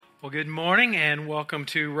Well, good morning and welcome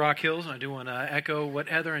to Rock Hills. I do want to echo what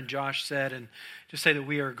Heather and Josh said and just say that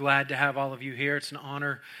we are glad to have all of you here. It's an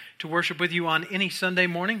honor to worship with you on any Sunday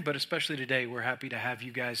morning, but especially today, we're happy to have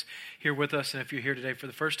you guys here with us. And if you're here today for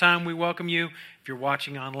the first time, we welcome you. If you're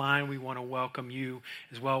watching online, we want to welcome you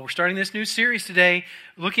as well. We're starting this new series today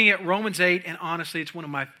looking at Romans 8, and honestly, it's one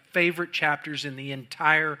of my favorite chapters in the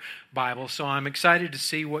entire Bible. So I'm excited to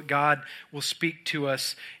see what God will speak to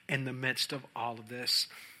us in the midst of all of this.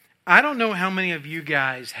 I don't know how many of you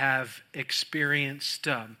guys have experienced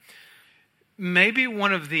maybe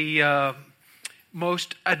one of the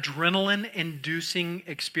most adrenaline-inducing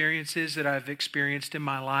experiences that I've experienced in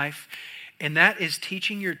my life, and that is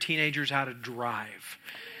teaching your teenagers how to drive.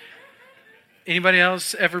 Anybody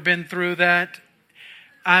else ever been through that?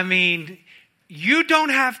 I mean, you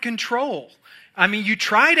don't have control. I mean, you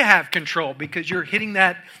try to have control because you're hitting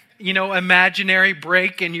that imaginary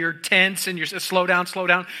brake and you're tense and you're slow down,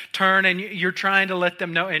 turn, and you're trying to let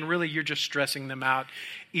them know, and really you're just stressing them out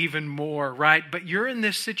even more, right? But you're in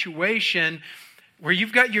this situation where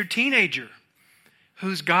you've got your teenager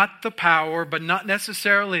who's got the power, but not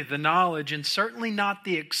necessarily the knowledge and certainly not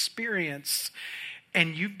the experience,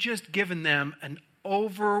 and you've just given them an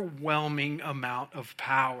overwhelming amount of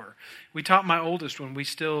power. We taught my oldest when we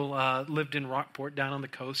still lived in Rockport down on the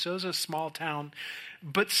coast, so it was a small town,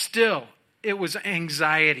 but still, it was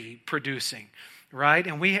anxiety producing, right?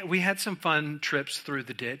 And we had some fun trips through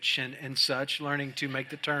the ditch and such, learning to make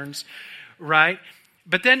the turns, right?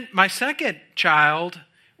 But then my second child,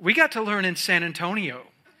 we got to learn in San Antonio.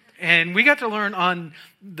 And we got to learn on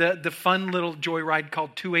the fun little joyride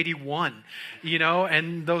called 281,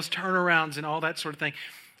 and those turnarounds and all that sort of thing.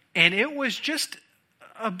 And it was just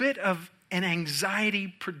a bit of an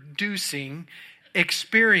anxiety-producing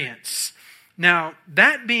experience. Now,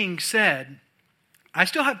 that being said, I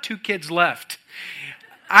still have two kids left.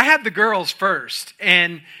 I had the girls first,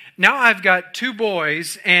 and now I've got two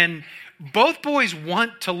boys, and both boys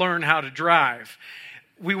want to learn how to drive.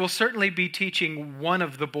 We will certainly be teaching one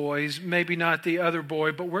of the boys, maybe not the other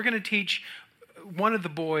boy, but we're going to teach one of the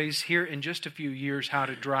boys here in just a few years how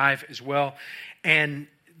to drive as well. And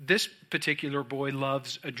this particular boy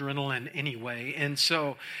loves adrenaline anyway. And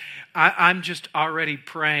so I'm just already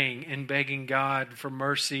praying and begging God for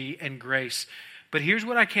mercy and grace. But here's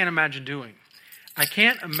what I can't imagine doing. I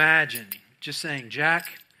can't imagine just saying,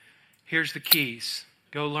 Jack, here's the keys.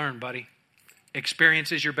 Go learn, buddy.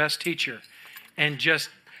 Experience is your best teacher. And just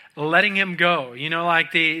letting him go,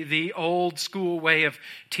 like the old school way of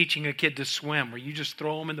teaching a kid to swim, where you just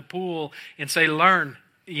throw him in the pool and say, learn,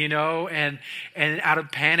 and out of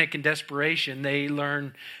panic and desperation, they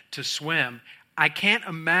learn to swim. I can't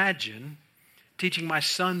imagine teaching my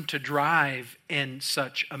son to drive in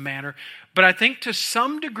such a manner, but I think to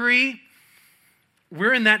some degree,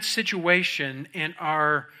 we're in that situation in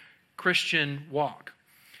our Christian walk,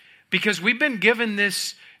 because we've been given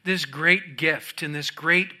this great gift and this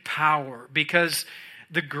great power, because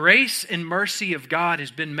the grace and mercy of God has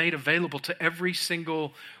been made available to every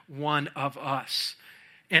single one of us.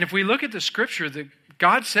 And if we look at the scripture,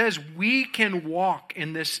 God says we can walk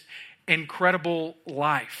in this incredible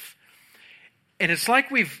life. And it's like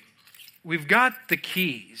we've got the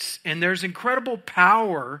keys, and there's incredible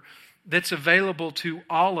power that's available to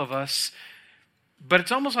all of us. But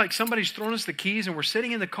it's almost like somebody's thrown us the keys and we're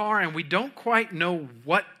sitting in the car and we don't quite know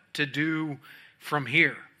what to do from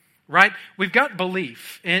here, right? We've got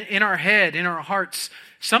belief in our head, in our hearts.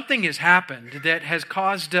 Something has happened that has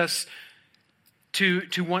caused us to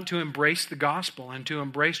want to embrace the gospel and to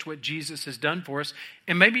embrace what Jesus has done for us.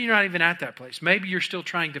 And maybe you're not even at that place. Maybe you're still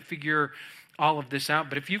trying to figure all of this out.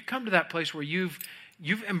 But if you've come to that place where you've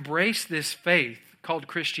embraced this faith called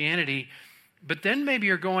Christianity, but then maybe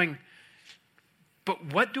you're going,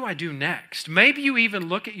 but what do I do next? Maybe you even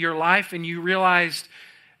look at your life and you realized,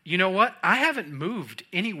 you know what? I haven't moved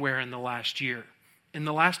anywhere in the last year, in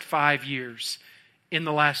the last 5 years, in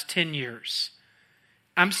the last 10 years.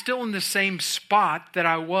 I'm still in the same spot that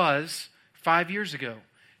I was 5 years ago,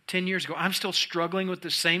 10 years ago. I'm still struggling with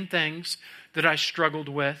the same things that I struggled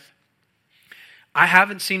with. I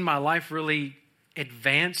haven't seen my life really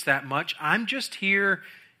advance that much. I'm just here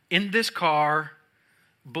in this car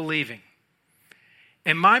believing.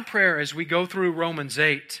 And my prayer as we go through Romans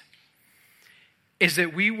 8 is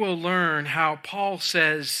that we will learn how Paul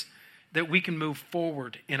says that we can move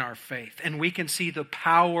forward in our faith and we can see the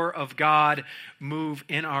power of God move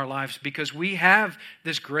in our lives, because we have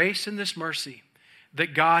this grace and this mercy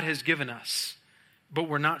that God has given us, but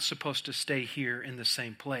we're not supposed to stay here in the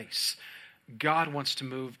same place. God wants to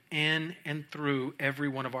move in and through every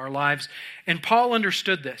one of our lives. And Paul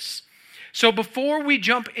understood this. So before we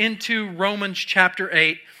jump into Romans chapter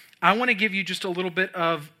 8, I want to give you just a little bit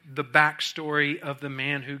of the backstory of the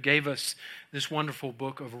man who gave us this wonderful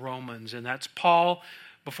book of Romans. And that's Paul.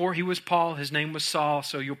 Before he was Paul, his name was Saul,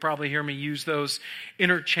 so you'll probably hear me use those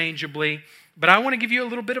interchangeably. But I want to give you a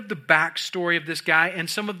little bit of the backstory of this guy and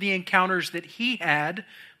some of the encounters that he had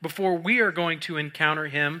before we are going to encounter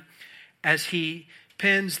him as he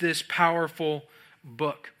pens this powerful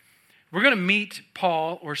book. We're going to meet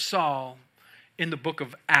Paul or Saul in the book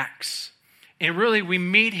of Acts. And really, we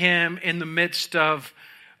meet him in the midst of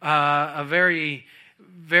a very,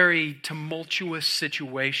 very tumultuous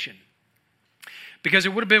situation. Because it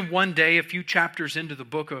would have been one day, a few chapters into the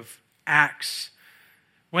book of Acts,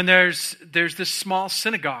 when there's this small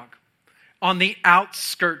synagogue on the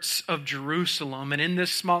outskirts of Jerusalem. And in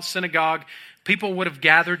this small synagogue, people would have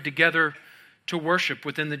gathered together to worship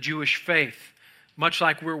within the Jewish faith, much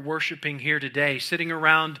like we're worshiping here today, sitting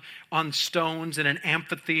around on stones in an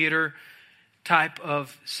amphitheater type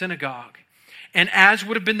of synagogue. And as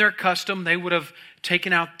would have been their custom, they would have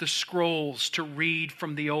taken out the scrolls to read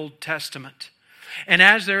from the Old Testament. And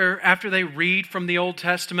after they read from the Old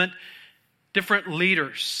Testament, different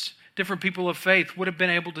leaders, different people of faith would have been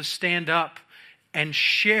able to stand up and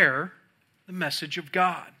share the message of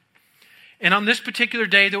God. And on this particular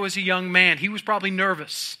day, there was a young man. He was probably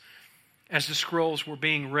nervous as the scrolls were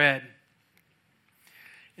being read.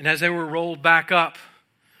 And as they were rolled back up,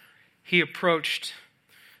 he approached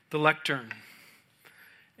the lectern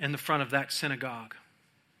in the front of that synagogue.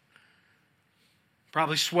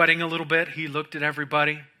 Probably sweating a little bit, he looked at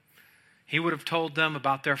everybody. He would have told them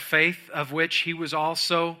about their faith, of which he was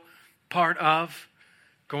also part of,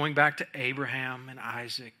 going back to Abraham and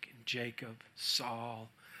Isaac and Jacob, Saul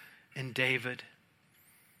and David.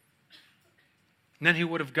 And then he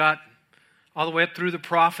would have got all the way up through the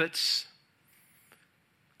prophets.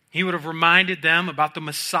 He would have reminded them about the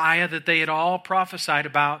Messiah that they had all prophesied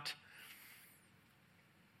about.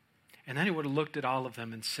 And then he would have looked at all of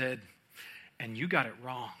them and said, and you got it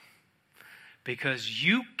wrong, because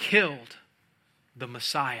you killed the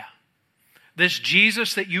Messiah. This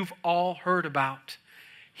Jesus that you've all heard about,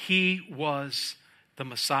 he was the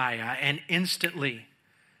Messiah. And instantly,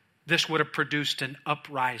 this would have produced an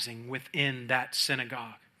uprising within that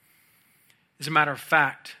synagogue. As a matter of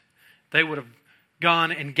fact, they would have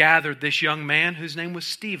gone and gathered this young man whose name was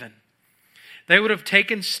Stephen. They would have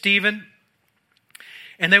taken Stephen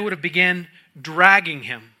and they would have begun dragging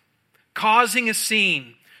him, causing a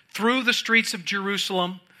scene through the streets of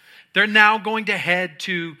Jerusalem. They're now going to head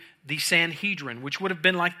to the Sanhedrin, which would have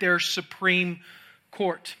been like their supreme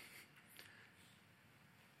court.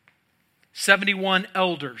 71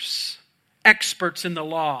 elders, experts in the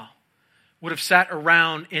law, would have sat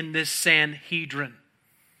around in this Sanhedrin.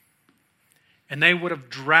 And they would have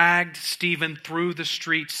dragged Stephen through the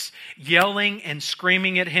streets, yelling and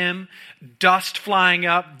screaming at him, dust flying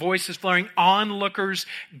up, voices flaring, onlookers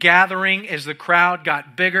gathering as the crowd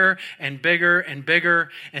got bigger and bigger and bigger,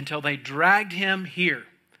 until they dragged him here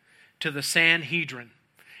to the Sanhedrin,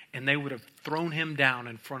 and they would have thrown him down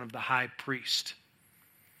in front of the high priest.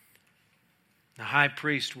 The high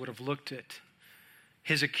priest would have looked at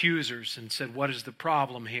his accusers and said, what is the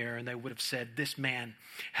problem here? And they would have said, this man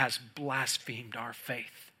has blasphemed our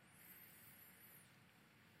faith.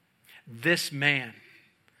 This man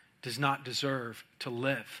does not deserve to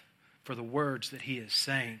live for the words that he is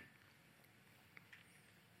saying.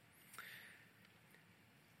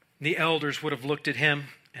 The elders would have looked at him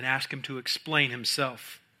and asked him to explain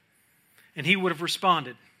himself. And he would have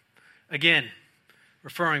responded, again,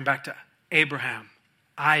 referring back to Abraham,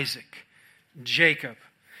 Isaac, Jacob.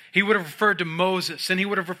 He would have referred to Moses, and he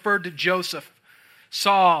would have referred to Joseph,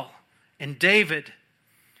 Saul, and David.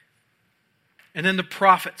 And then the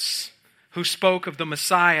prophets who spoke of the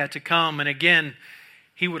Messiah to come. And again,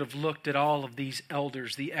 he would have looked at all of these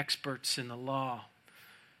elders, the experts in the law,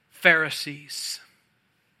 Pharisees,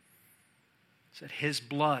 said, his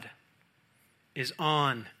blood is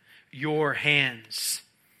on your hands,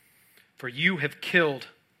 for you have killed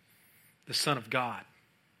the Son of God.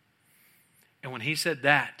 And when he said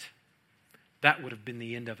that, that would have been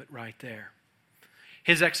the end of it right there.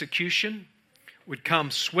 His execution would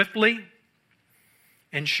come swiftly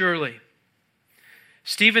and surely.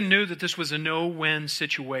 Stephen knew that this was a no-win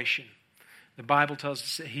situation. The Bible tells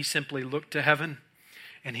us that he simply looked to heaven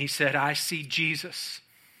and he said, I see Jesus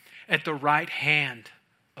at the right hand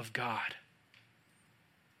of God.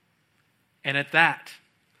 And at that,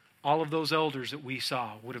 all of those elders that we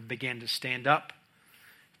saw would have begun to stand up,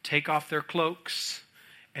 take off their cloaks,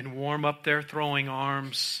 and warm up their throwing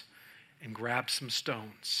arms and grab some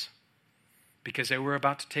stones because they were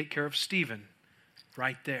about to take care of Stephen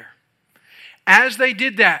right there. As they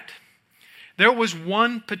did that, there was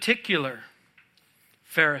one particular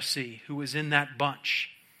Pharisee who was in that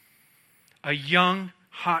bunch, a young,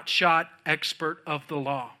 hotshot expert of the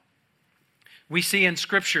law. We see in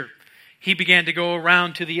Scripture, he began to go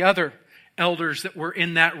around to the other elders that were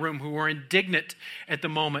in that room who were indignant at the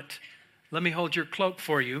moment. Let me hold your cloak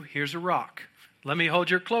for you. Here's a rock. Let me hold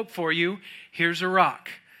your cloak for you. Here's a rock.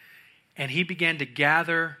 And he began to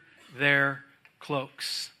gather their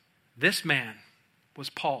cloaks. This man was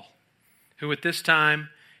Paul, who at this time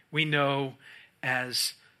we know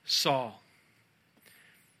as Saul.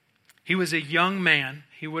 He was a young man.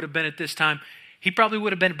 He would have been at this time, he probably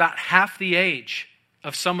would have been about half the age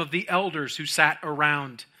of some of the elders who sat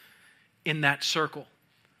around in that circle.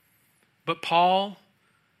 But Paul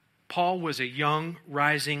was a young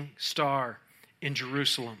rising star in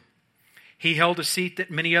Jerusalem. He held a seat that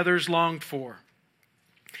many others longed for.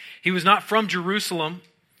 He was not from Jerusalem.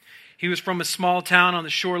 He was from a small town on the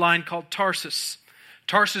shoreline called Tarsus.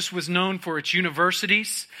 Tarsus was known for its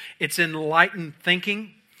universities, its enlightened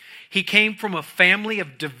thinking. He came from a family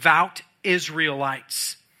of devout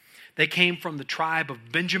Israelites. They came from the tribe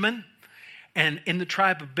of Benjamin. And in the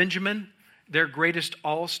tribe of Benjamin, their greatest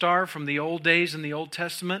all-star from the old days in the Old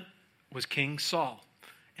Testament was King Saul.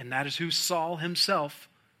 And that is who Saul himself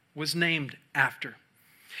was named after.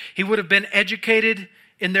 He would have been educated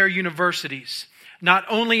in their universities. Not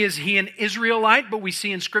only is he an Israelite, but we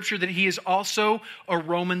see in Scripture that he is also a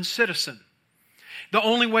Roman citizen. The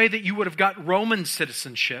only way that you would have got Roman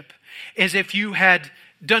citizenship is if you had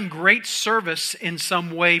done great service in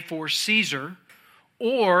some way for Caesar,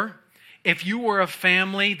 or if you were a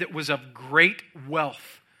family that was of great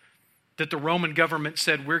wealth, that the Roman government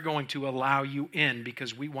said, we're going to allow you in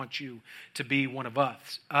because we want you to be one of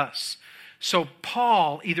us. So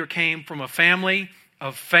Paul either came from a family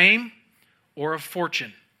of fame or of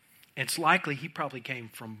fortune. It's likely he probably came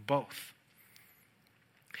from both.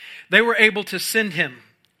 They were able to send him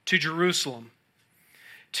to Jerusalem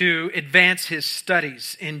to advance his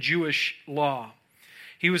studies in Jewish law.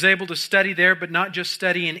 He was able to study there, but not just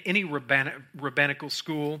study in any rabbinical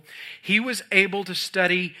school. He was able to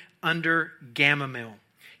study under Gamaliel.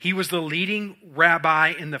 He was the leading rabbi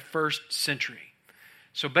in the first century.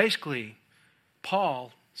 So basically,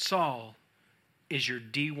 Saul, is your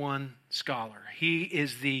D1 scholar.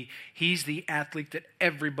 He's the athlete that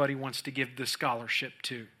everybody wants to give the scholarship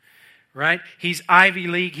to. Right? He's Ivy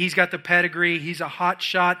League. He's got the pedigree. He's a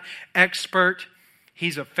hotshot expert.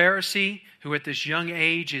 He's a Pharisee who at this young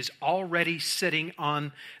age is already sitting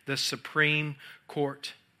on the Supreme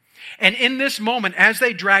Court. And in this moment, as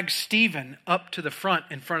they drag Stephen up to the front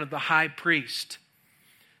in front of the high priest,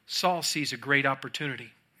 Saul sees a great opportunity.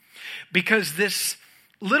 Because this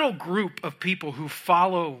little group of people who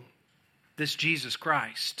follow this Jesus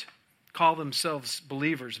Christ, call themselves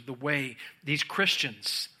believers of the way, these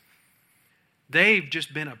Christians, they've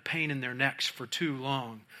just been a pain in their necks for too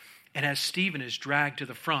long. And as Stephen is dragged to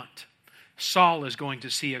the front, Saul is going to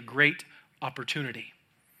see a great opportunity.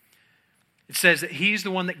 It says that he's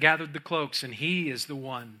the one that gathered the cloaks, and he is the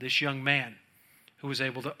one, this young man, who was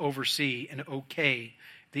able to oversee and okay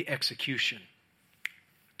the execution.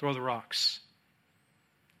 Throw the rocks.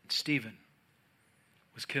 And Stephen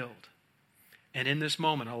was killed. And in this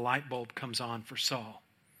moment, a light bulb comes on for Saul.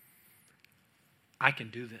 I can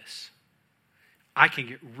do this. I can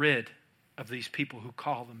get rid of these people who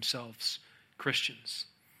call themselves Christians.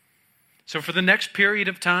 So for the next period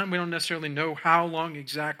of time, we don't necessarily know how long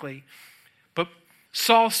exactly, but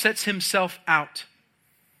Saul sets himself out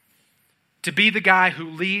to be the guy who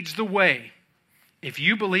leads the way. If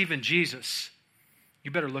you believe in Jesus,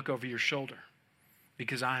 you better look over your shoulder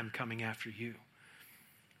because I am coming after you.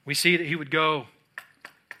 We see that he would go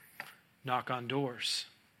knock on doors.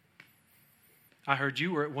 I heard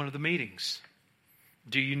you were at one of the meetings.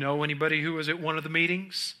 Do you know anybody who was at one of the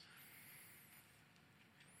meetings?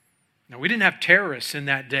 Now, we didn't have terrorists in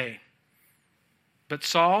that day. But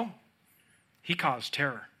Saul, he caused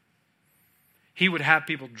terror. He would have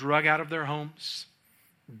people drug out of their homes,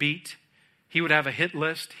 beat. He would have a hit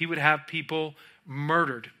list. He would have people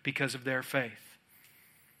murdered because of their faith.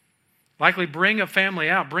 Likely bring a family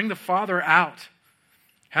out. Bring the father out.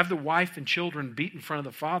 Have the wife and children beat in front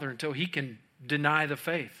of the father until he can deny the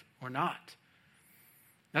faith or not.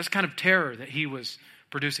 That's the kind of terror that he was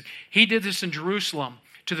producing. He did this in Jerusalem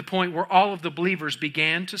to the point where all of the believers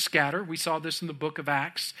began to scatter. We saw this in the book of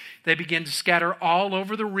Acts. They began to scatter all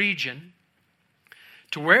over the region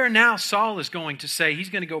to where now Saul is going to say, he's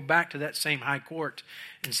going to go back to that same high court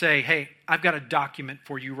and say, hey, I've got a document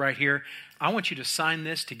for you right here. I want you to sign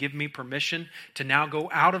this to give me permission to now go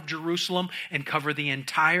out of Jerusalem and cover the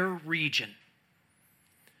entire region,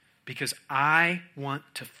 because I want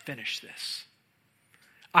to finish this.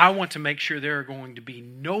 I want to make sure there are going to be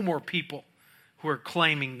no more people who are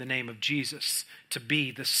claiming the name of Jesus to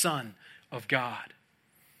be the Son of God.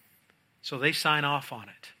 So they sign off on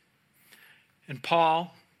it. And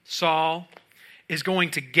Saul, is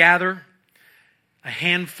going to gather a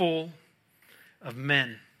handful of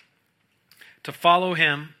men to follow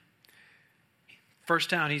him. First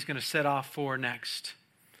town he's going to set off for next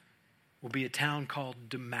will be a town called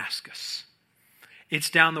Damascus. It's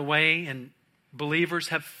down the way, and believers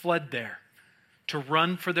have fled there to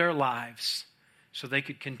run for their lives so they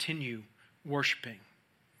could continue worshiping.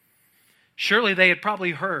 Surely they had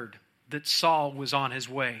probably heard that Saul was on his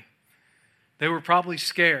way. They were probably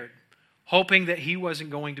scared, hoping that he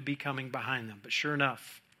wasn't going to be coming behind them. But sure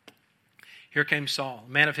enough, here came Saul.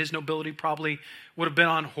 A man of his nobility probably would have been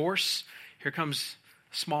on horse. Here comes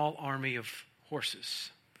a small army of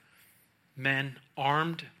horses. Men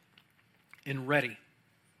armed and ready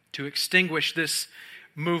to extinguish this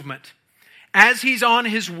movement. As he's on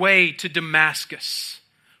his way to Damascus,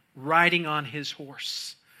 riding on his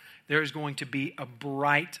horse, there is going to be a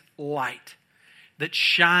bright light that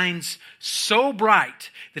shines so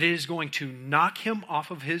bright that it is going to knock him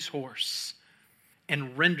off of his horse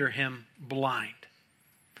and render him blind.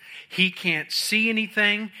 He can't see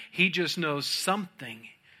anything. He just knows something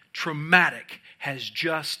traumatic has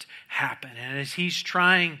just happened. And as he's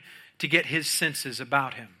trying to get his senses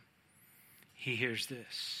about him, he hears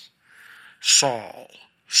this. Saul,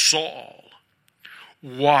 Saul,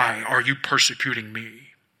 why are you persecuting me?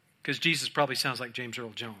 Because Jesus probably sounds like James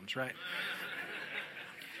Earl Jones, right?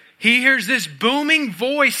 He hears this booming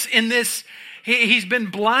voice in this. He's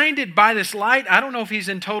been blinded by this light. I don't know if he's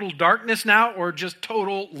in total darkness now or just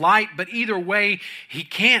total light, but either way, he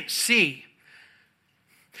can't see.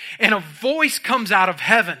 And a voice comes out of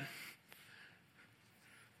heaven,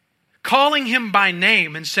 calling him by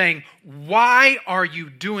name and saying, why are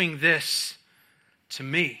you doing this to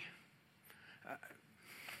me?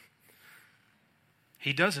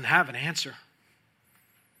 He doesn't have an answer.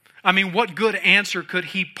 I mean, what good answer could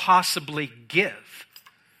he possibly give?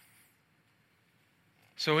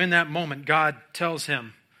 So in that moment, God tells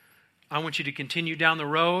him, I want you to continue down the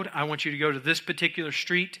road. I want you to go to this particular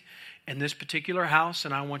street and this particular house,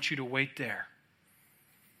 and I want you to wait there.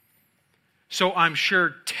 So I'm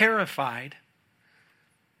sure terrified,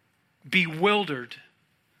 bewildered,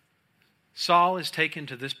 Saul is taken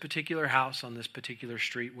to this particular house on this particular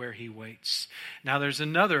street where he waits. Now there's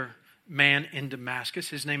another man in Damascus.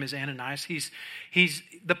 His name is Ananias. He's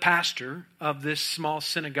the pastor of this small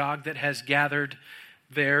synagogue that has gathered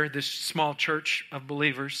there, this small church of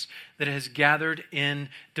believers that has gathered in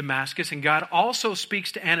Damascus. And God also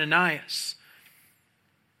speaks to Ananias.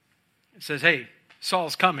 It says, hey,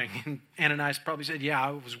 Saul's coming. And Ananias probably said, yeah,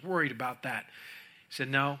 I was worried about that. He said,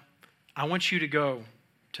 no, I want you to go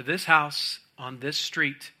to this house on this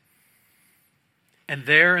street. And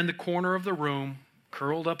there in the corner of the room,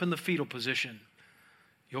 curled up in the fetal position,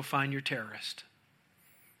 you'll find your terrorist.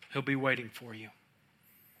 He'll be waiting for you.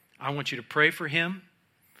 I want you to pray for him,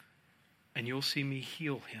 and you'll see me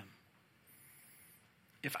heal him.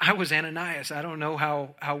 If I was Ananias, I don't know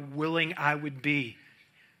how willing I would be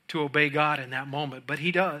to obey God in that moment, but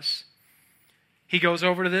he does. He goes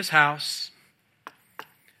over to this house,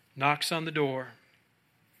 knocks on the door,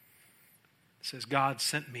 says, God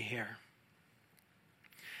sent me here.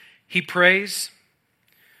 He prays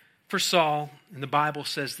for Saul, and the Bible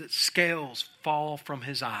says that scales fall from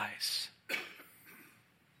his eyes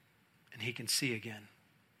and he can see again.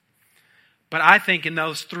 But I think in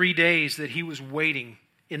those 3 days that he was waiting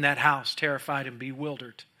in that house, terrified and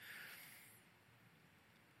bewildered,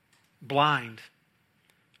 blind,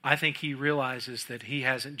 I think he realizes that he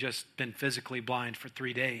hasn't just been physically blind for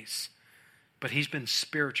 3 days, but he's been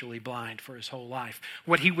spiritually blind for his whole life.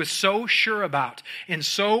 What he was so sure about and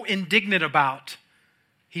so indignant about,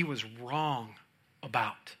 he was wrong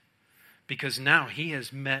about. Because now he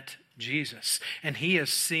has met Jesus and he has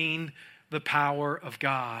seen the power of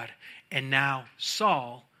God. And now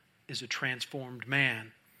Saul is a transformed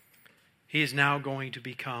man. He is now going to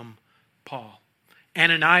become Paul.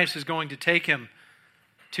 Ananias is going to take him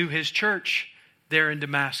to his church there in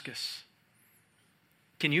Damascus.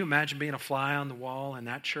 Can you imagine being a fly on the wall in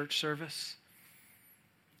that church service?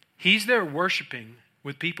 He's there worshiping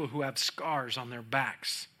with people who have scars on their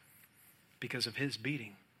backs because of his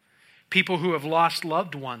beating. People who have lost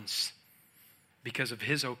loved ones because of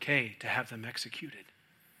his okay to have them executed.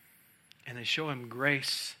 And they show him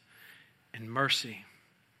grace and mercy.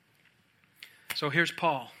 So here's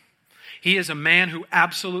Paul. He is a man who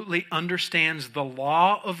absolutely understands the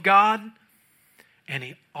law of God, and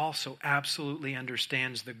he also absolutely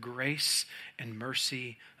understands the grace and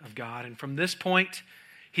mercy of God. And from this point,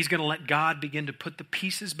 he's going to let God begin to put the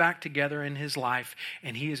pieces back together in his life,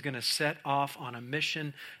 and he is going to set off on a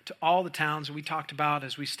mission to all the towns we talked about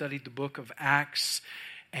as we studied the book of Acts.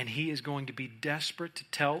 And he is going to be desperate to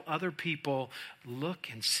tell other people, look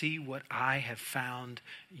and see what I have found.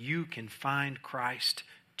 You can find Christ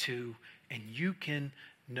too, and you can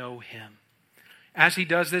know him. As he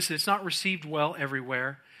does this, it's not received well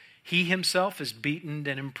everywhere. He himself is beaten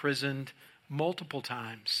and imprisoned multiple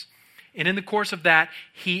times. And in the course of that,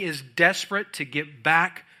 he is desperate to get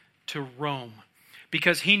back to Rome,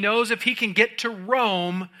 because he knows if he can get to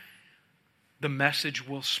Rome, the message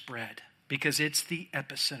will spread, because it's the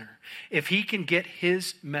epicenter. If he can get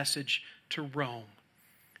his message to Rome,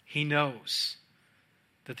 he knows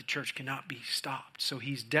that the church cannot be stopped. So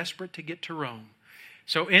he's desperate to get to Rome.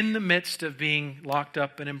 So in the midst of being locked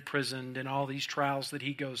up and imprisoned and all these trials that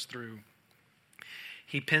he goes through,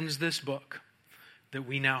 he pens this book that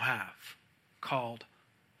we now have called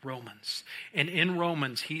Romans. And in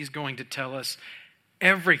Romans, he's going to tell us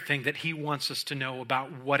everything that he wants us to know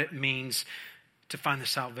about what it means to find the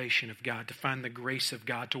salvation of God, to find the grace of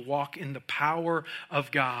God, to walk in the power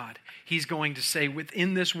of God. He's going to say,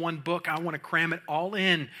 within this one book, I want to cram it all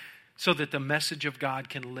in so that the message of God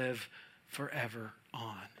can live forever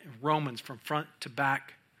on. Romans, from front to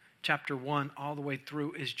back, chapter 1 all the way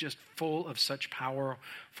through, is just full of such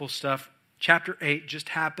powerful stuff. Chapter 8 just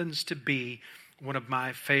happens to be one of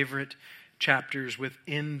my favorite chapters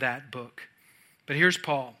within that book. But here's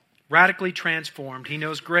Paul, radically transformed. He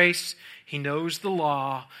knows grace, he knows the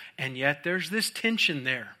law, and yet there's this tension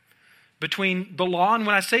there between the law. And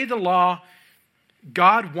when I say the law,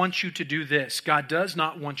 God wants you to do this. God does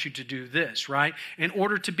not want you to do this, right? In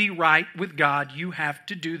order to be right with God, you have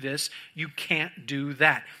to do this. You can't do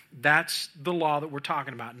that. That's the law that we're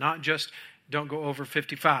talking about, not just don't go over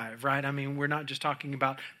 55, right? I mean, we're not just talking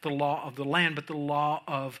about the law of the land, but the law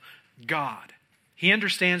of God. He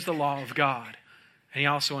understands the law of God. And he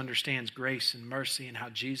also understands grace and mercy and how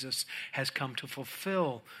Jesus has come to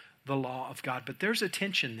fulfill the law of God. But there's a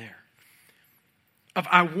tension there of,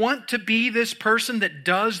 I want to be this person that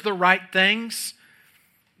does the right things,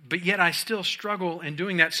 but yet I still struggle in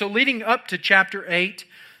doing that. So leading up to chapter 8,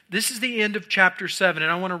 this is the end of chapter 7. And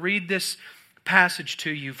I want to read this passage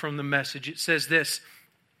to you from the Message. It says this: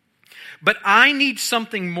 "But I need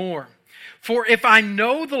something more. For if I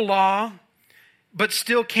know the law, but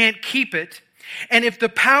still can't keep it, and if the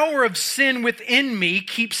power of sin within me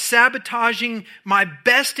keeps sabotaging my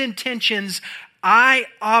best intentions, I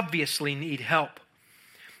obviously need help.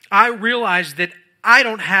 I realize that I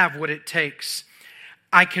don't have what it takes.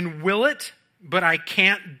 I can will it, but I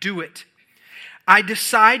can't do it. I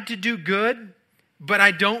decide to do good, but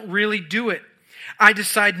I don't really do it. I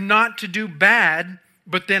decide not to do bad,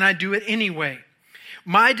 but then I do it anyway.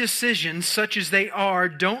 My decisions, such as they are,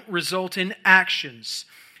 don't result in actions.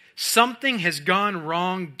 Something has gone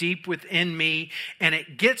wrong deep within me, and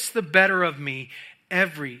it gets the better of me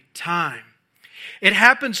every time. It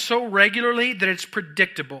happens so regularly that it's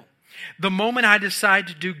predictable. The moment I decide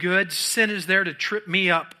to do good, sin is there to trip me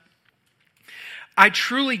up. I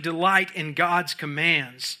truly delight in God's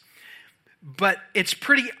commands, but it's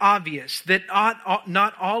pretty obvious that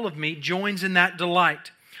not all of me joins in that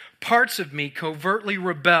delight. Parts of me covertly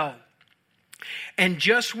rebel. And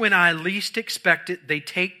just when I least expect it, they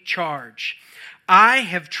take charge. I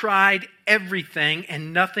have tried everything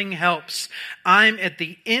and nothing helps. I'm at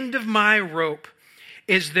the end of my rope.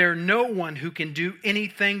 Is there no one who can do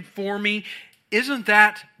anything for me? Isn't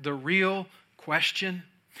that the real question?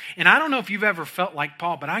 And I don't know if you've ever felt like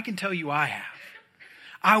Paul, but I can tell you I have.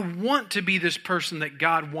 I want to be this person that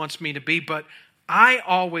God wants me to be, but I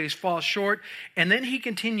always fall short. And then he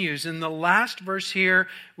continues in the last verse here,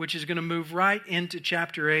 which is going to move right into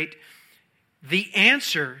chapter 8. The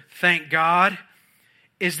answer, thank God,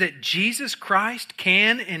 is that Jesus Christ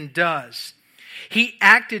can and does. He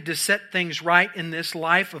acted to set things right in this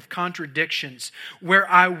life of contradictions, where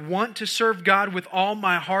I want to serve God with all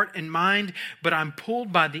my heart and mind, but I'm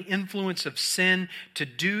pulled by the influence of sin to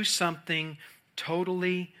do something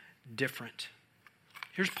totally different.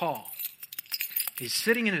 Here's Paul. He's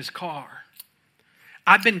sitting in his car.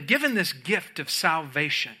 I've been given this gift of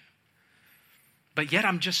salvation, but yet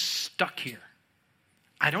I'm just stuck here.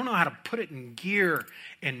 I don't know how to put it in gear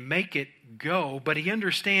and make it go, but he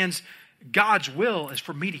understands God's will is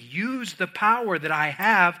for me to use the power that I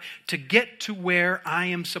have to get to where I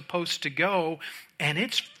am supposed to go, and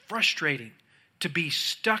it's frustrating to be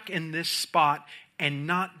stuck in this spot and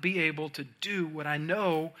not be able to do what I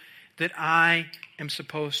know that I am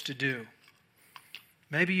supposed to do.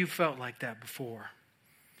 Maybe you felt like that before.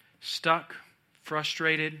 Stuck,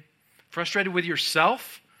 frustrated with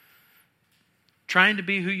yourself, trying to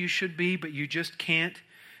be who you should be, but you just can't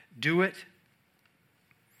do it.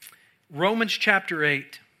 Romans chapter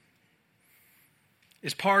 8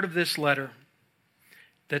 is part of this letter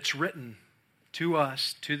that's written to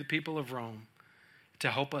us, to the people of Rome, to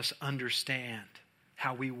help us understand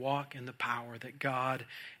how we walk in the power that God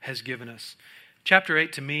has given us. Chapter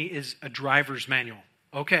 8 to me is a driver's manual.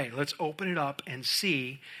 Okay, let's open it up and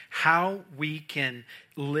see how we can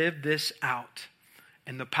live this out.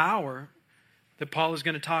 And the power that Paul is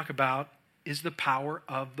going to talk about is the power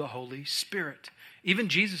of the Holy Spirit. Even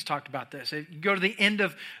Jesus talked about this. You go to the end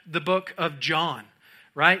of the book of John,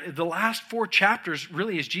 right? The last 4 chapters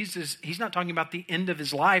really is Jesus. He's not talking about the end of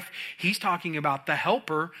his life. He's talking about the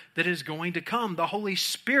helper that is going to come, the Holy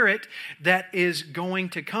Spirit that is going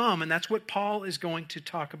to come. And that's what Paul is going to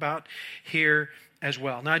talk about here as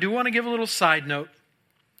well. Now, I do want to give a little side note,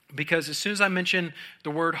 because as soon as I mention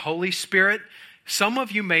the word Holy Spirit, some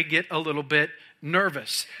of you may get a little bit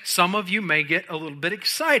nervous. Some of you may get a little bit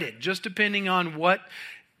excited, just depending on what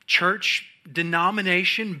church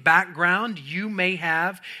denomination background you may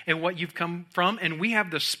have and what you've come from. And we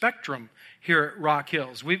have the spectrum here at Rock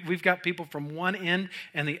Hills. We've got people from one end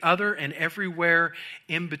and the other and everywhere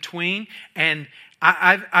in between. And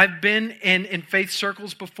I've been in faith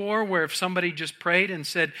circles before where if somebody just prayed and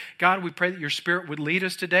said, God, we pray that your Spirit would lead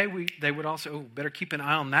us today, they would also, better keep an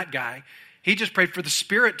eye on that guy. He just prayed for the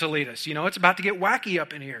Spirit to lead us. You know, it's about to get wacky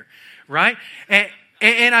up in here, right?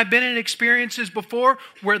 And I've been in experiences before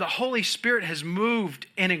where the Holy Spirit has moved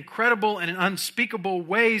in incredible and unspeakable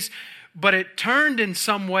ways, but it turned in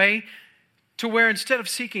some way to where instead of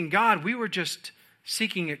seeking God, we were just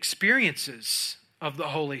seeking experiences of the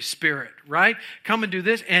Holy Spirit, right? Come and do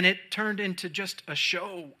this. And it turned into just a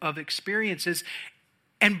show of experiences.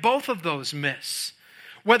 And both of those miss.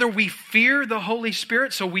 Whether we fear the Holy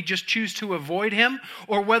Spirit, so we just choose to avoid him,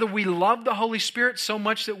 or whether we love the Holy Spirit so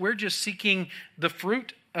much that we're just seeking the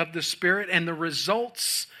fruit of the Spirit and the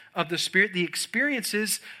results of the Spirit, the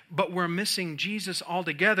experiences, but we're missing Jesus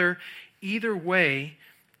altogether, either way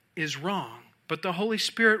is wrong. But the Holy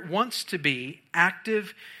Spirit wants to be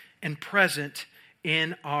active and present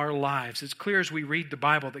in our lives. It's clear as we read the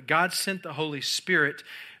Bible that God sent the Holy Spirit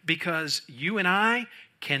because you and I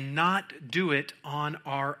cannot do it on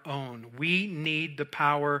our own. We need the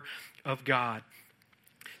power of God.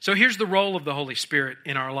 So here's the role of the Holy Spirit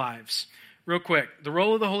in our lives. Real quick, the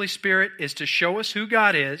role of the Holy Spirit is to show us who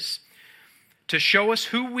God is, to show us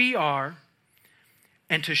who we are,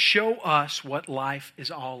 and to show us what life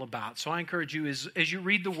is all about. So I encourage you, as you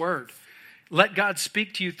read the Word, let God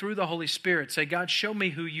speak to you through the Holy Spirit. Say, God, show me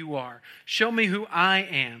who you are. Show me who I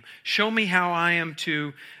am. Show me how I am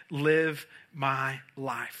to live my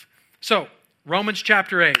life. So, Romans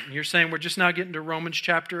chapter 8. You're saying we're just now getting to Romans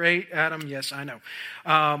chapter 8, Adam? Yes, I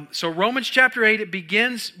know. So Romans chapter 8, it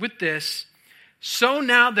begins with this. So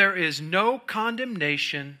now there is no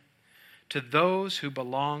condemnation to those who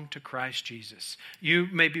belong to Christ Jesus. You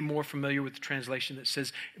may be more familiar with the translation that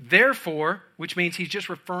says, therefore, which means he's just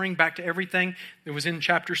referring back to everything that was in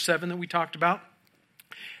chapter 7 that we talked about.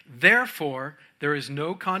 Therefore, there is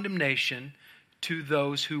no condemnation to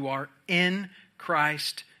those who are in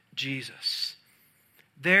Christ Jesus.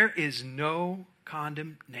 There is no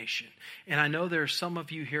condemnation. And I know there are some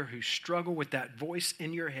of you here who struggle with that voice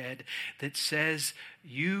in your head that says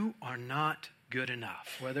you are not good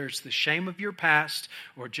enough, whether it's the shame of your past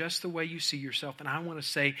or just the way you see yourself. And I want to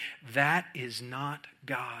say that is not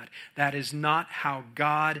God. That is not how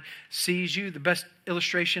God sees you. The best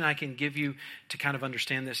illustration I can give you to kind of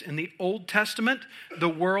understand this. In the Old Testament, the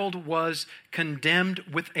world was condemned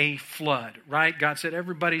with a flood, right? God said,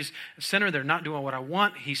 everybody's a sinner. They're not doing what I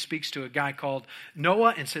want. He speaks to a guy called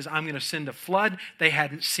Noah and says, I'm going to send a flood. They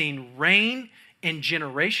hadn't seen rain in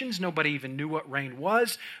generations. Nobody even knew what rain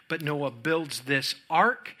was, but Noah builds this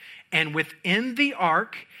ark, and within the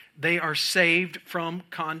ark, they are saved from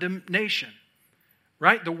condemnation,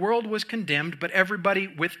 right? The world was condemned, but everybody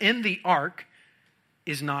within the ark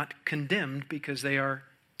is not condemned because they are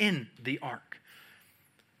in the ark.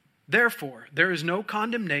 Therefore, there is no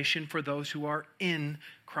condemnation for those who are in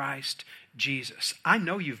Christ Jesus. I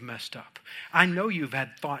know you've messed up. I know you've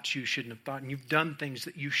had thoughts you shouldn't have thought, and you've done things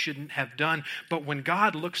that you shouldn't have done. But when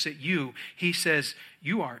God looks at you, he says,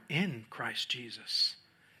 you are in Christ Jesus.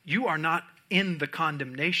 You are not in the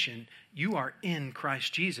condemnation. You are in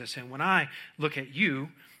Christ Jesus. And when I look at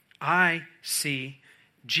you, I see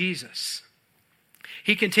Jesus.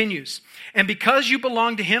 He continues, and because you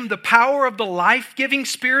belong to him, the power of the life-giving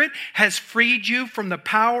Spirit has freed you from the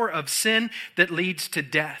power of sin that leads to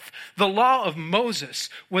death. The law of Moses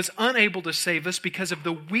was unable to save us because of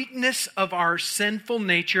the weakness of our sinful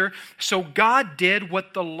nature, so God did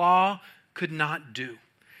what the law could not do.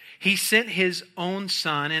 He sent his own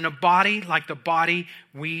Son in a body like the body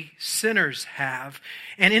we sinners have.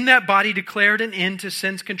 And in that body declared an end to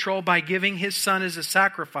sin's control by giving his Son as a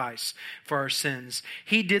sacrifice for our sins.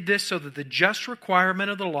 He did this so that the just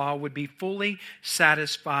requirement of the law would be fully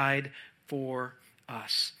satisfied for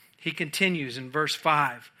us. He continues in verse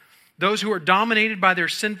 5. Those who are dominated by their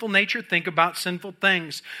sinful nature think about sinful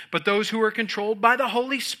things. But those who are controlled by the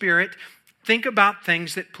Holy Spirit think about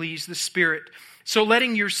things that please the Spirit. So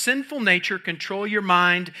letting your sinful nature control your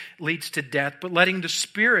mind leads to death, but letting the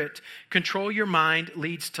Spirit control your mind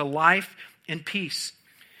leads to life and peace.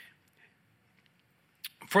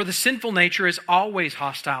 For the sinful nature is always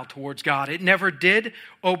hostile towards God. It never did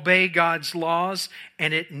obey God's laws,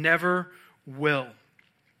 and it never will.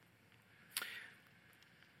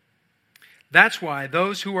 That's why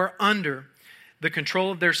those who are under the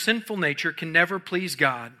control of their sinful nature can never please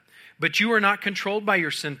God. But you are not controlled by your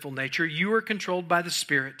sinful nature. You are controlled by the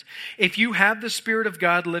Spirit. If you have the Spirit of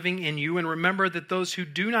God living in you, and remember that those who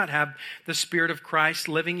do not have the Spirit of Christ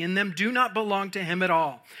living in them do not belong to him at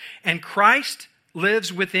all. And Christ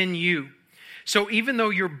lives within you. So even though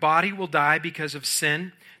your body will die because of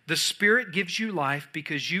sin, the Spirit gives you life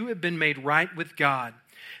because you have been made right with God.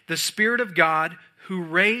 The Spirit of God who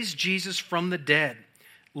raised Jesus from the dead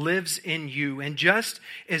lives in you. And just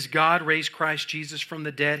as God raised Christ Jesus from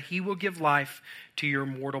the dead, he will give life to your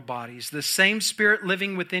mortal bodies. The same Spirit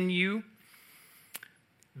living within you.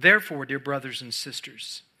 Therefore, dear brothers and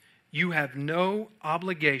sisters, you have no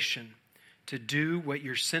obligation to do what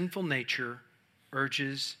your sinful nature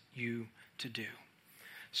urges you to do.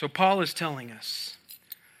 So Paul is telling us,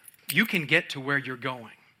 you can get to where you're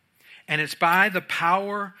going. And it's by the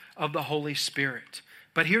power of the Holy Spirit.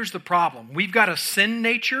 But here's the problem. We've got a sin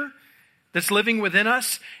nature that's living within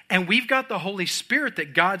us, and we've got the Holy Spirit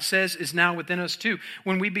that God says is now within us too.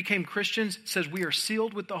 When we became Christians, it says we are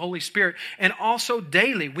sealed with the Holy Spirit. And also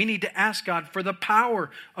daily, we need to ask God for the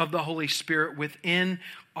power of the Holy Spirit within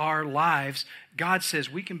our lives. God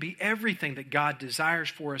says we can be everything that God desires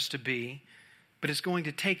for us to be, but it's going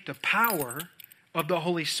to take the power of the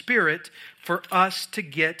Holy Spirit for us to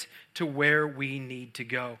get to where we need to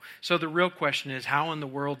go. So the real question is, how in the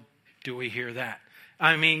world do we hear that?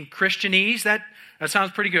 I mean, Christianese, that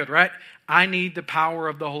sounds pretty good, right? I need the power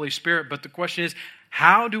of the Holy Spirit. But the question is,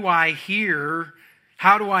 how do I hear,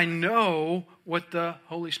 how do I know what the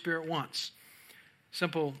Holy Spirit wants?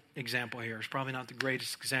 Simple example here. It's probably not the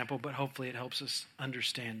greatest example, but hopefully it helps us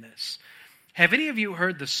understand this. Have any of you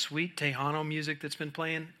heard the sweet Tejano music that's been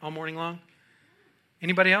playing all morning long?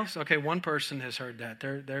 Anybody else? Okay, one person has heard that.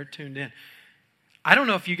 They're tuned in. I don't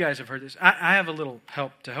know if you guys have heard this. I have a little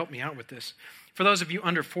help to help me out with this. For those of you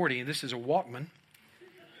under 40, this is a Walkman.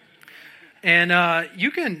 And you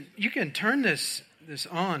can turn this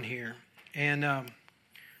on here. And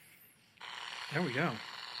there we go.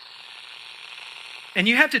 And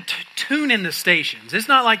you have to tune in the stations. It's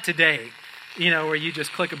not like today, where you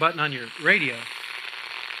just click a button on your radio.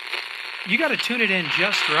 You got to tune it in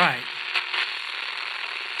just right.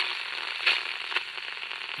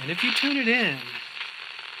 And if you tune it in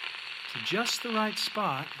to just the right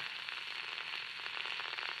spot,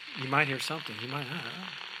 you might hear something. You might not.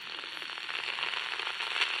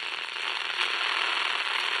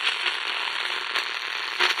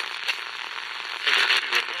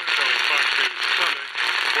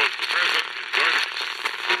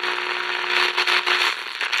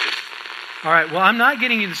 All right, well, I'm not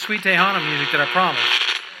getting you the sweet Tejano music that I promised.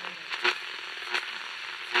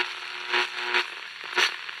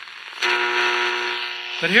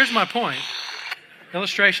 But here's my point.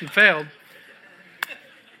 Illustration failed.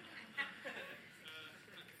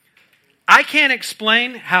 I can't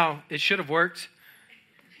explain how it should have worked.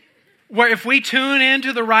 Where if we tune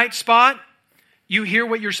into the right spot, you hear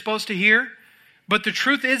what you're supposed to hear. But the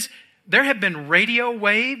truth is, there have been radio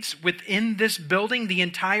waves within this building the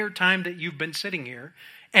entire time that you've been sitting here,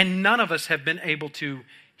 and none of us have been able to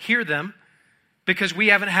hear them because we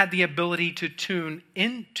haven't had the ability to tune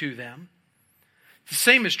into them. The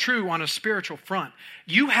same is true on a spiritual front.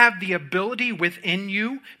 You have the ability within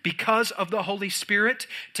you, because of the Holy Spirit,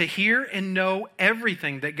 to hear and know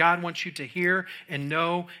everything that God wants you to hear and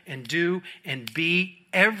know and do and be,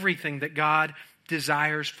 everything that God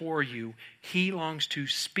desires for you. He longs to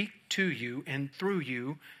speak to you and through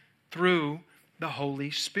you through the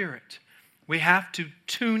Holy Spirit. We have to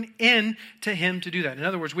tune in to Him to do that. In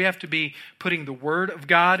other words, we have to be putting the Word of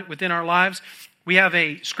God within our lives. We have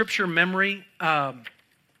a scripture memory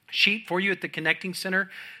sheet for you at the Connecting Center.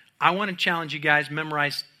 I want to challenge you guys,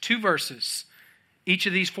 memorize 2 verses each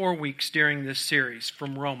of these 4 weeks during this series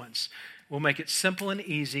from Romans. We'll make it simple and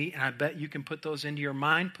easy, and I bet you can put those into your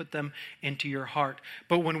mind, put them into your heart.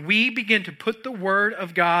 But when we begin to put the Word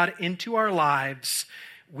of God into our lives,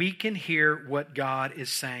 we can hear what God is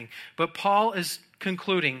saying. But Paul is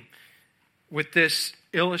concluding with this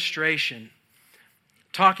illustration,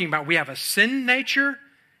 talking about we have a sin nature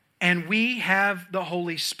and we have the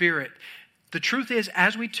Holy Spirit. The truth is,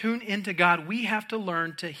 as we tune into God, we have to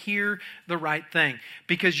learn to hear the right thing,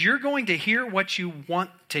 because you're going to hear what you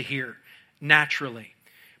want to hear naturally.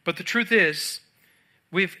 But the truth is,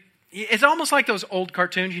 it's almost like those old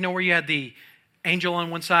cartoons, where you had the angel on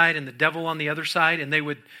one side and the devil on the other side, and they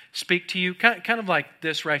would speak to you, kind of like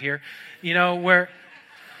this right here, where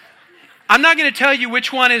I'm not going to tell you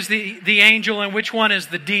which one is the angel and which one is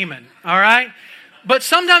the demon, all right? But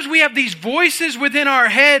sometimes we have these voices within our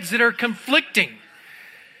heads that are conflicting.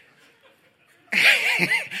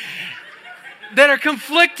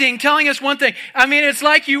 Telling us one thing. I mean, it's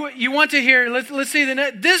like you want to hear, let's see,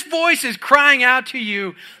 this voice is crying out to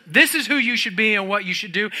you, this is who you should be and what you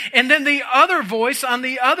should do. And then the other voice on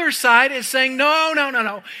the other side is saying,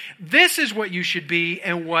 no, this is what you should be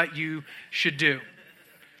and what you should do.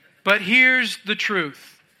 But here's the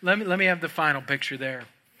truth. Let me have the final picture there.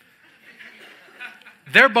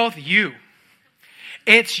 They're both you.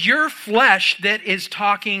 It's your flesh that is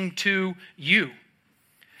talking to you.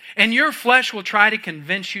 And your flesh will try to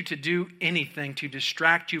convince you to do anything to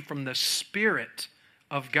distract you from the Spirit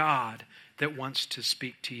of God that wants to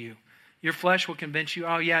speak to you. Your flesh will convince you,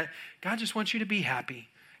 oh yeah, God just wants you to be happy.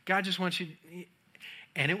 God just wants you,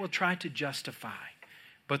 and it will try to justify.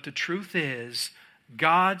 But the truth is,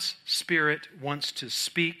 God's Spirit wants to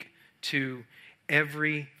speak to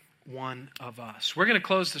every one of us. We're going to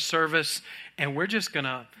close the service, and we're just going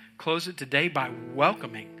to close it today by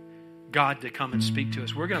welcoming God to come and speak to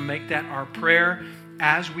us. We're going to make that our prayer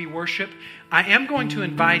as we worship. I am going to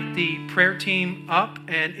invite the prayer team up,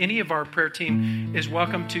 and any of our prayer team is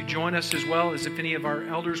welcome to join us, as well as if any of our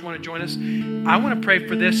elders want to join us. I want to pray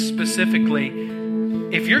for this specifically.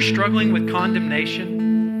 If you're struggling with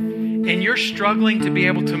condemnation and you're struggling to be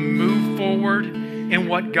able to move forward in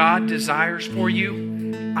what God desires for you,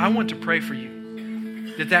 I want to pray for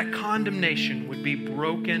you that condemnation would be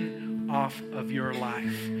broken off of your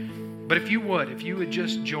life. But if you would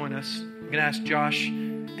just join us, I'm going to ask Josh,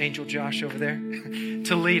 Angel Josh over there,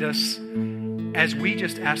 to lead us as we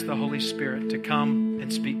just ask the Holy Spirit to come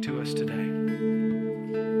and speak to us today.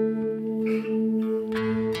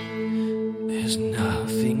 There's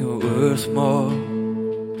nothing worth more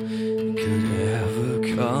could ever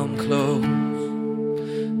come close.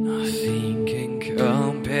 Nothing can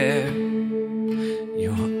compare.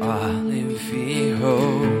 Your olive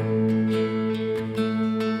hope.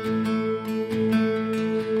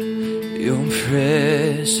 Your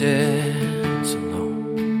presence alone.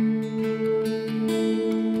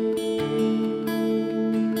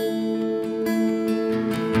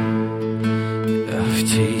 I've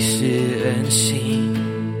tasted and seen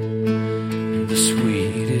the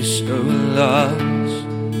sweetest of loves.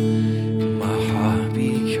 My heart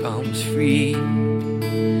becomes free,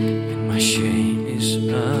 and my shame is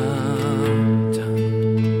undone.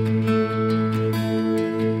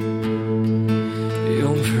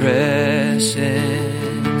 Your presence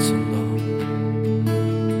alone.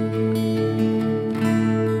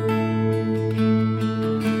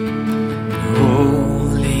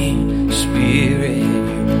 Holy Spirit,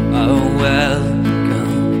 you are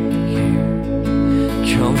welcome here.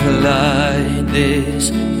 Come light this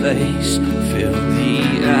place, fill the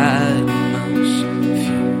atmosphere.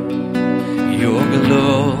 Your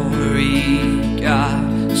glory,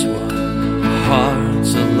 God, is what our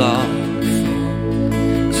hearts are longing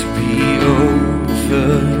to be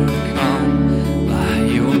overcome by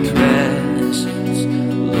your presence,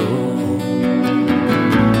 Lord.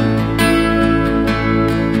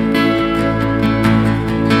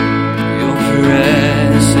 Your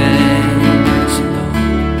presence, Lord.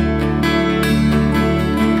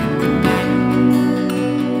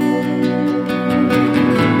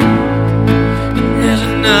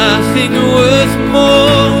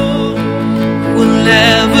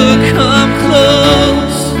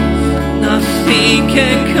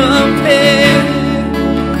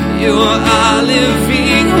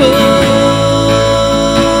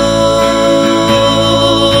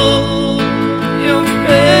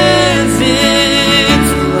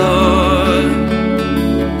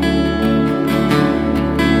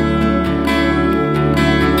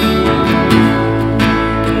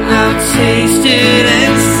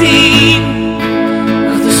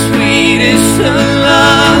 of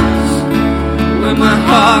loves, where my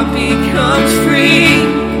heart becomes free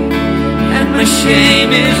and my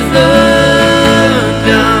shame is undone.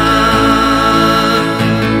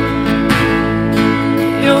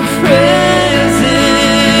 Your presence,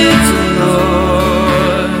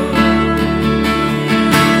 Lord.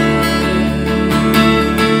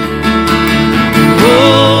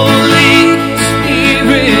 Holy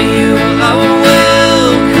Spirit, you are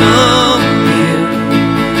welcome here.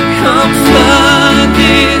 Come flood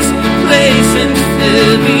this place and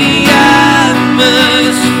fill the atmosphere.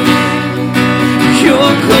 Your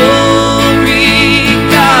glory,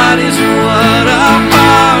 God, is what our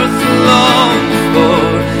hearts long for.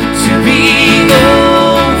 To be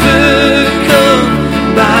overcome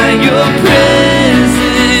by your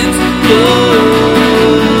presence, Lord.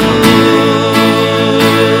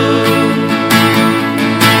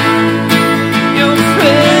 Your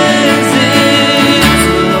presence,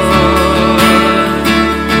 Lord.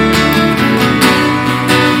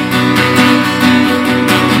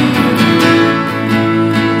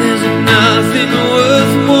 There's nothing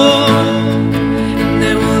worth more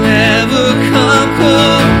that will ever come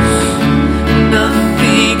close.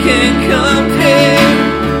 Nothing can compare.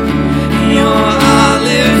 You're our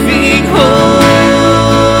living hope.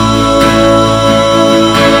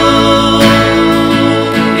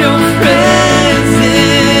 Your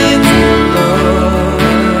presence, Lord.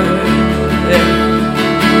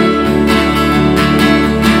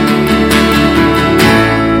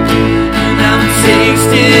 And I'm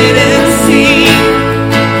tasted and seen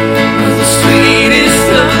of the sweetest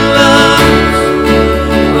of loves,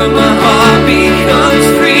 where my heart becomes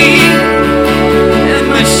free and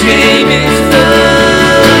my shame is undone.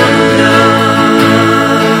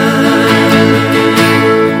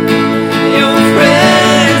 Your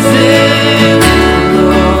presence,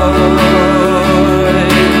 Lord.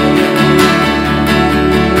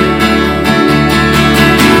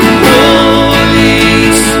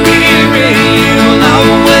 Holy Spirit, you are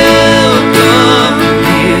welcome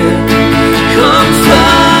here. Come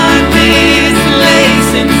flood this place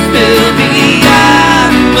and fill the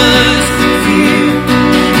atmosphere.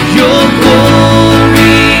 Your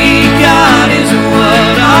glory, God, is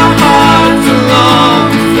what our hearts long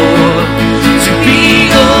for. To be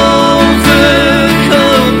overcome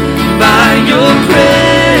by your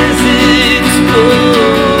presence, Lord.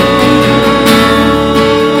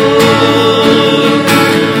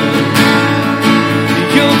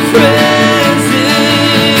 Your presence,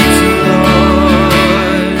 Lord.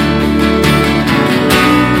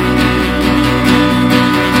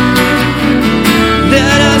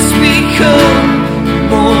 Let us become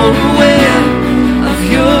more aware of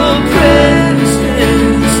your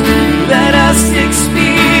presence. Let us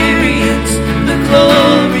experience the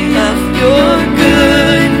glory of your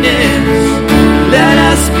goodness. Let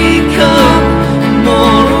us become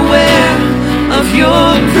more aware of your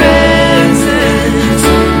presence.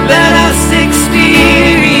 Let us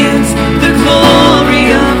experience the glory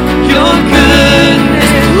of your goodness.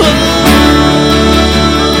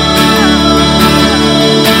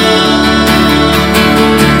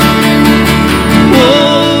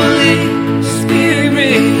 Holy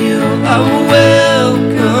Spirit, you are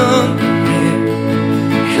welcome here.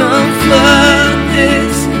 Come flood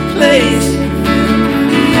this place,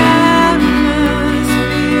 the atmosphere.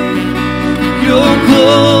 Your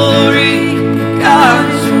glory, God,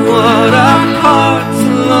 is what our hearts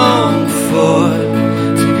long for.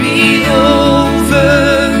 To be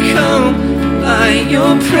overcome by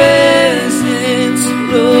your presence,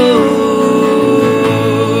 Lord.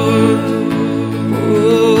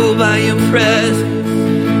 Oh, by your presence,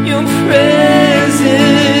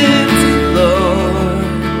 Lord.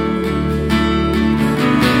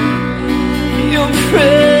 Your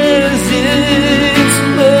presence,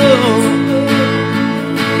 Lord.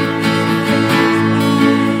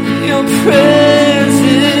 Your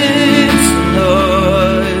presence,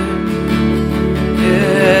 Lord.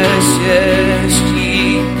 Yes, yes,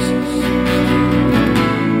 Jesus.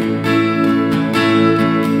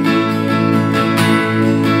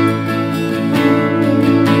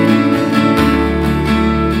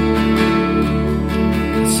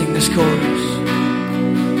 Let's sing this chorus.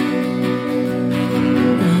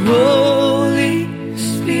 Holy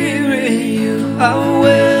Spirit, you are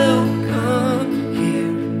welcome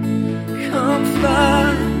here. Come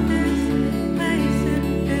flood this place and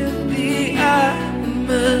fill the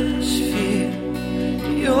atmosphere.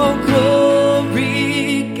 Your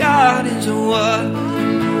glory, God, is what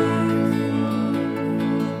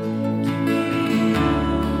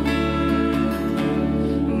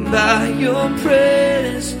by your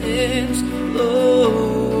presence,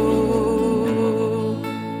 Lord.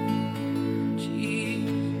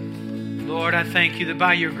 thank you that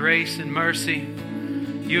by your grace and mercy,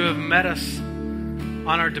 you have met us on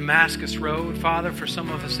our Damascus road. Father, for some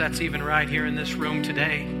of us, that's even right here in this room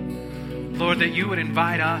today. Lord, that you would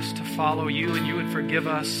invite us to follow you and you would forgive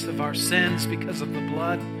us of our sins because of the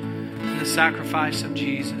blood and the sacrifice of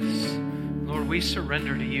Jesus. Lord, we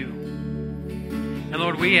surrender to you. And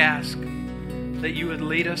Lord, we ask that you would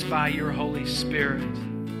lead us by your Holy Spirit.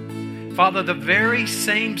 Father, the very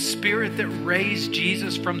same Spirit that raised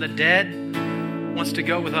Jesus from the dead wants to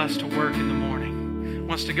go with us to work in the morning,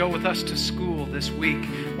 wants to go with us to school this week,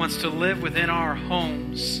 wants to live within our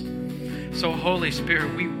homes. So, Holy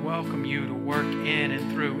Spirit, we welcome you to work in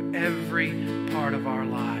and through every part of our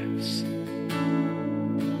lives.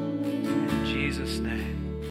 In Jesus' name.